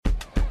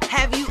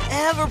Have you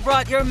ever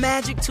brought your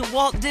magic to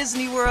Walt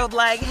Disney World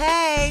like,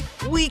 hey,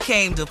 we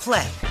came to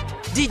play?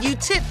 Did you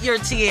tip your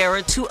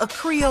tiara to a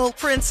Creole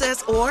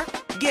princess or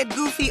get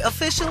goofy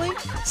officially?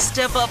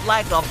 Step up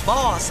like a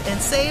boss and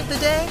save the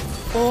day?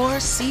 Or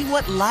see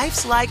what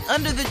life's like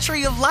under the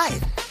tree of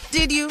life?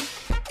 Did you?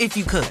 If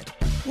you could.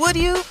 Would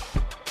you?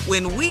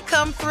 When we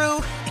come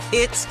through,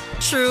 it's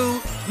true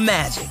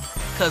magic.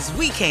 'Cause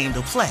we came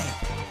to play.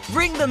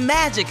 Bring the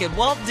magic at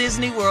Walt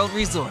Disney World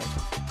Resort.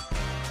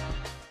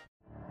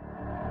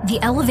 The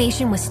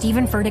Elevation with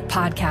Stephen Furtick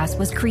podcast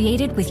was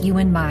created with you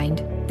in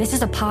mind. This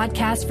is a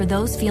podcast for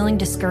those feeling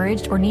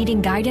discouraged or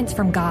needing guidance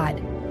from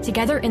God.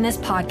 Together in this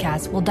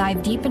podcast, we'll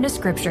dive deep into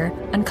Scripture,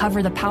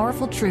 uncover the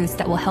powerful truths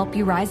that will help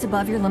you rise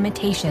above your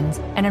limitations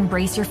and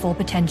embrace your full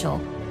potential.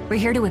 We're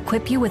here to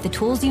equip you with the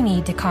tools you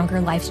need to conquer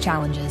life's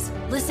challenges.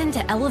 Listen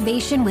to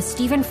Elevation with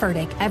Stephen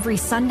Furtick every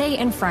Sunday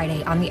and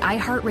Friday on the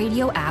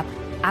iHeartRadio app,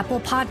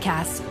 Apple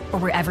Podcasts, or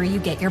wherever you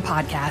get your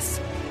podcasts.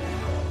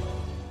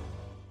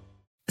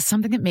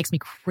 Something that makes me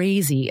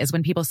crazy is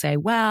when people say,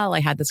 well,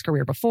 I had this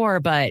career before,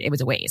 but it was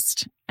a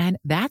waste. And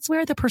that's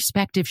where the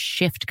perspective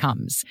shift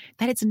comes,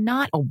 that it's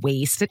not a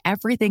waste, that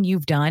everything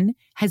you've done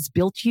has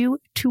built you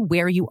to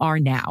where you are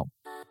now.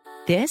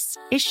 This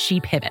is She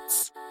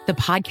Pivots, the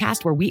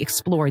podcast where we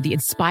explore the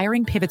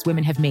inspiring pivots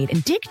women have made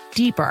and dig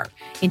deeper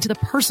into the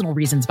personal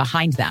reasons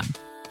behind them.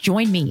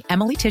 Join me,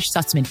 Emily Tish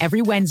Sussman,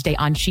 every Wednesday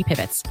on She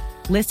Pivots.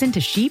 Listen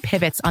to She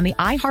Pivots on the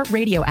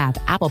iHeartRadio app,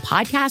 Apple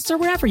Podcasts, or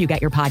wherever you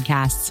get your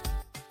podcasts.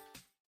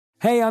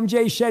 Hey, I'm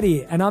Jay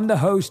Shetty, and I'm the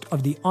host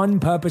of the On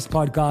Purpose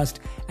podcast,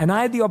 and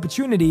I had the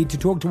opportunity to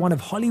talk to one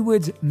of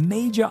Hollywood's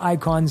major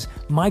icons,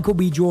 Michael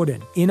B.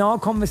 Jordan. In our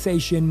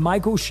conversation,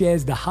 Michael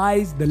shares the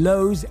highs, the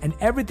lows, and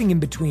everything in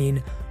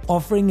between,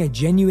 offering a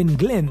genuine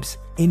glimpse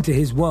into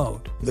his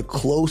world. The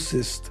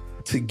closest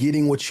to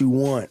getting what you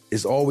want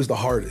is always the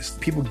hardest.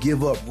 People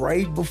give up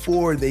right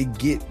before they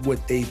get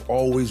what they've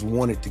always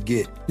wanted to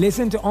get.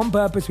 Listen to On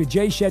Purpose with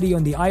Jay Shetty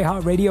on the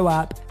iHeartRadio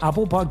app,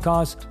 Apple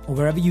Podcasts, or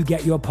wherever you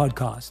get your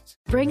podcasts.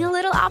 Bring a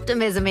little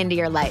optimism into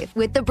your life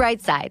with The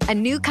Bright Side, a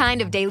new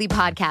kind of daily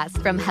podcast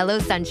from Hello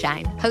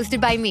Sunshine, hosted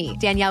by me,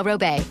 Danielle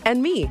Robay.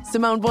 And me,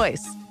 Simone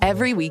Boyce.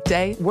 Every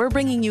weekday, we're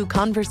bringing you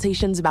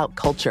conversations about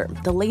culture,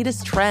 the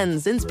latest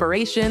trends,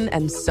 inspiration,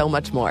 and so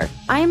much more.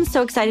 I am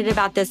so excited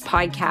about this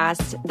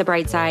podcast, The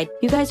Bright Side.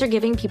 You guys are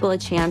giving people a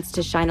chance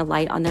to shine a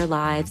light on their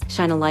lives,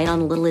 shine a light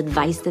on a little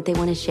advice that they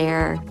want to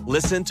share.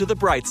 Listen to The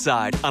Bright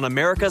Side on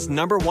America's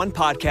 #1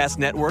 podcast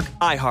network,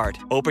 iHeart.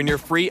 Open your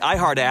free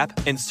iHeart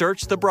app and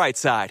search The Bright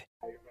Side.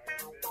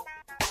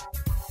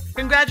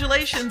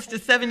 Congratulations to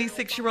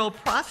 76-year-old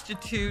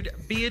prostitute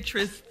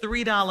Beatrice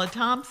 $3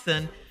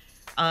 Thompson.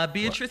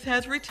 Beatrice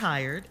has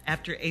retired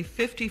after a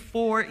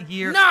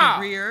 54-year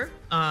career.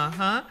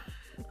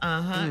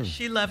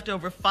 She left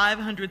over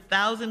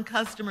 500,000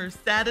 customers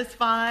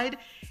satisfied,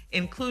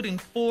 including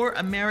 4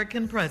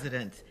 American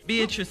presidents.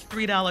 Beatrice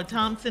 $3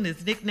 Thompson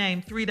is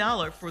nicknamed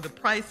 $3 for the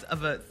price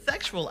of a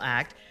sexual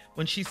act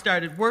when she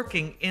started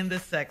working in the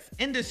sex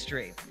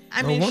industry.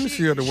 I wonder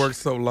she had to work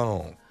so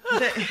long.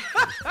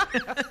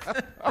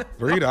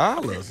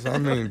 $3. I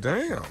mean,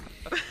 damn.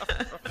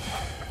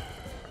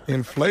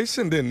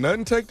 Inflation, didn't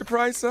nothing take the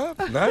price up?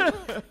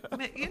 Nothing?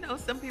 You know,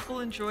 some people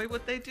enjoy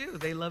what they do.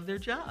 They love their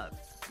jobs.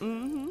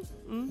 Okay.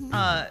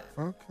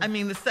 I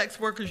mean, the Sex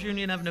Workers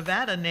Union of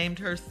Nevada named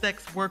her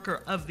Sex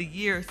Worker of the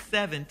Year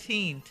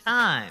 17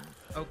 times,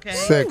 okay?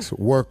 Sex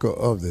Worker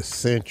of the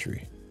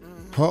Century.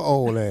 Her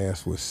old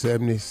ass was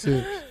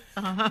 76.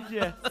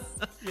 Yes.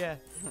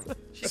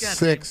 She got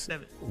Sex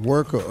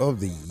Worker of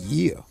the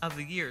Year. Of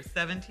the Year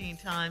 17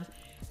 times.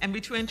 And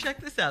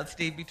check this out,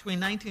 Steve, between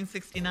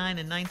 1969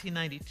 and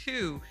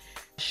 1992,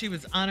 she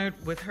was honored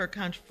with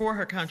for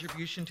her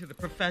contribution to the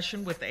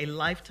profession with a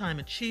Lifetime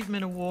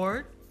Achievement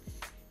Award.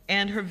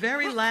 And her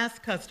very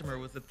last customer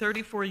was a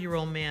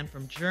 34-year-old man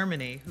from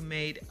Germany who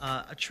made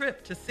a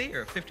trip to see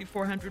her,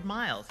 5,400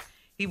 miles.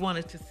 He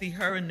wanted to see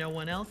her and no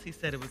one else. He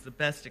said it was the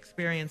best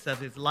experience of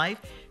his life.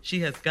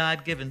 She has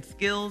God-given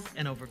skills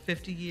and over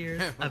 50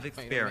 years of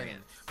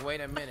experience.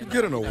 Wait a minute. You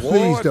get an award?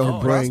 Please don't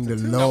bring the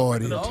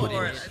Lord into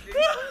this.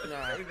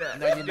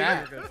 No, you're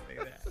not.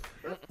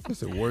 That's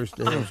the worst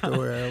damn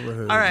story I ever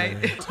heard. All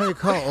right. Man. Take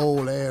her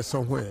old ass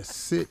somewhere and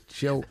sit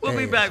your We'll ass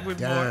be back with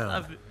down more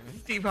of the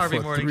Steve Harvey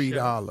for Morning Show.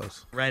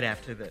 $3. Right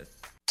after this.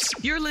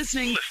 You're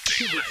listening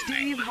to the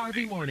Steve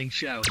Harvey Morning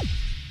Show.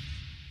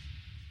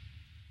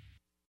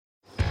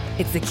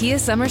 It's the Kia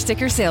Summer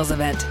Sticker Sales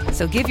Event,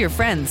 so give your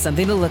friends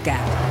something to look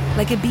at,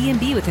 like a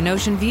B&B with an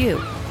ocean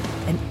view,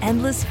 an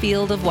endless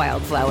field of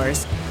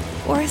wildflowers,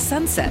 or a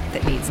sunset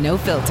that needs no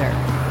filter.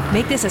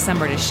 Make this a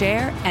summer to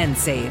share and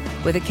save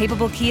with a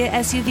capable Kia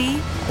SUV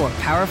or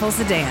powerful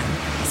sedan.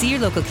 See your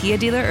local Kia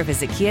dealer or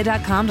visit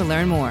kia.com to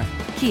learn more.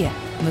 Kia,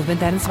 movement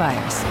that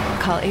inspires.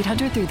 Call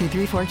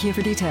 800-3334-KIA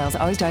for details.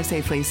 Always drive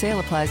safely. Sale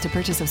applies to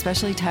purchase of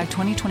specially tagged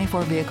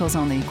 2024 vehicles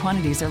only.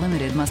 Quantities are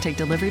limited. Must take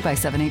delivery by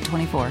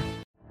 7/8/24.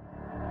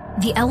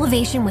 The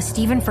Elevation with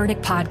Stephen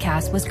Furtick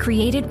podcast was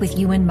created with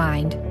you in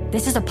mind.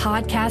 This is a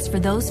podcast for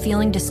those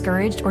feeling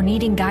discouraged or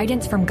needing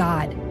guidance from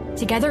God.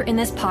 Together in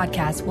this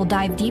podcast, we'll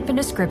dive deep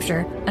into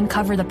scripture,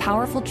 uncover the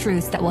powerful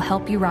truths that will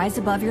help you rise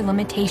above your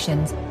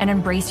limitations and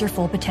embrace your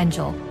full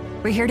potential.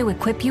 We're here to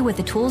equip you with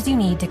the tools you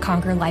need to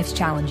conquer life's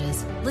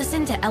challenges.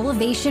 Listen to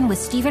Elevation with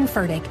Stephen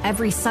Furtick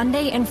every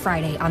Sunday and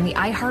Friday on the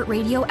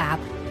iHeartRadio app,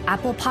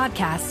 Apple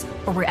Podcasts,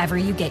 or wherever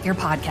you get your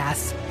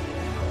podcasts.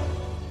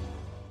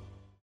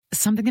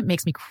 Something that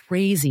makes me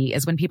crazy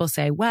is when people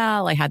say,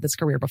 well, I had this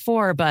career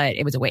before, but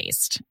it was a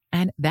waste.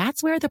 And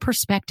that's where the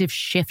perspective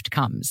shift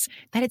comes,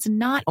 that it's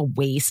not a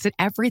waste, that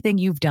everything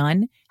you've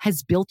done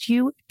has built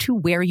you to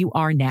where you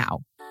are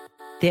now.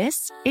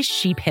 This is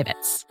She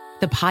Pivots,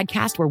 the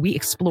podcast where we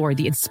explore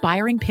the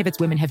inspiring pivots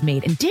women have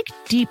made and dig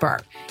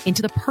deeper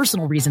into the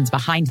personal reasons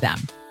behind them.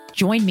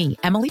 Join me,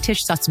 Emily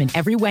Tish Sussman,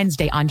 every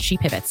Wednesday on She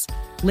Pivots.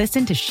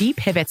 Listen to She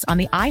Pivots on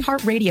the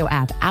iHeartRadio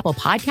app, Apple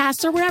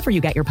Podcasts, or wherever you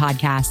get your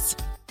podcasts.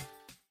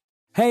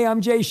 Hey,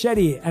 I'm Jay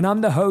Shetty, and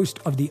I'm the host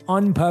of the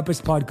On Purpose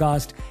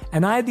podcast,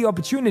 and I had the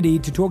opportunity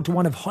to talk to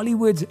one of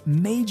Hollywood's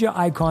major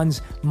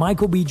icons,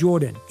 Michael B.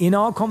 Jordan. In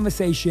our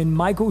conversation,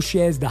 Michael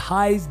shares the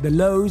highs, the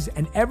lows,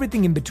 and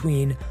everything in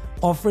between,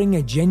 offering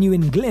a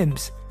genuine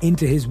glimpse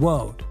into his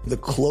world. The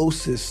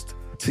closest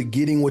to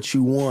getting what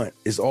you want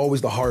is always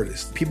the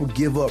hardest. People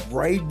give up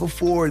right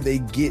before they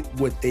get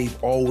what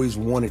they've always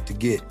wanted to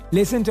get.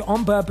 Listen to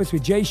On Purpose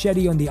with Jay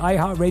Shetty on the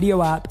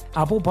iHeartRadio app,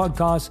 Apple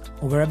Podcasts,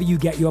 or wherever you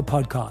get your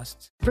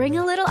podcasts. Bring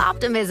a little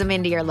optimism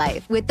into your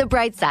life with The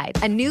Bright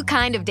Side, a new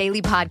kind of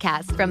daily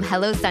podcast from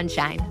Hello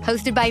Sunshine,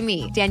 hosted by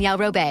me, Danielle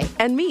Robay.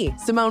 And me,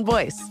 Simone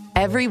Boyce.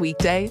 Every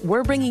weekday,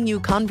 we're bringing you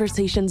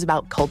conversations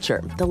about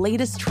culture, the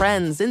latest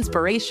trends,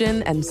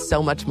 inspiration, and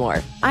so much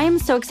more. I am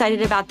so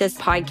excited about this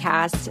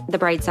podcast, The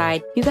Bright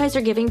Side. You guys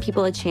are giving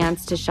people a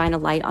chance to shine a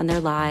light on their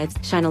lives,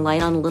 shine a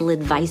light on a little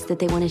advice that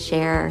they want to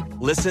share.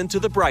 Listen to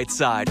The Bright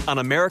Side on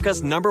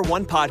America's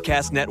 #1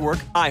 podcast network,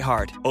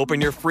 iHeart.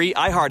 Open your free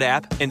iHeart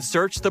app and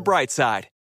search The Bright Side.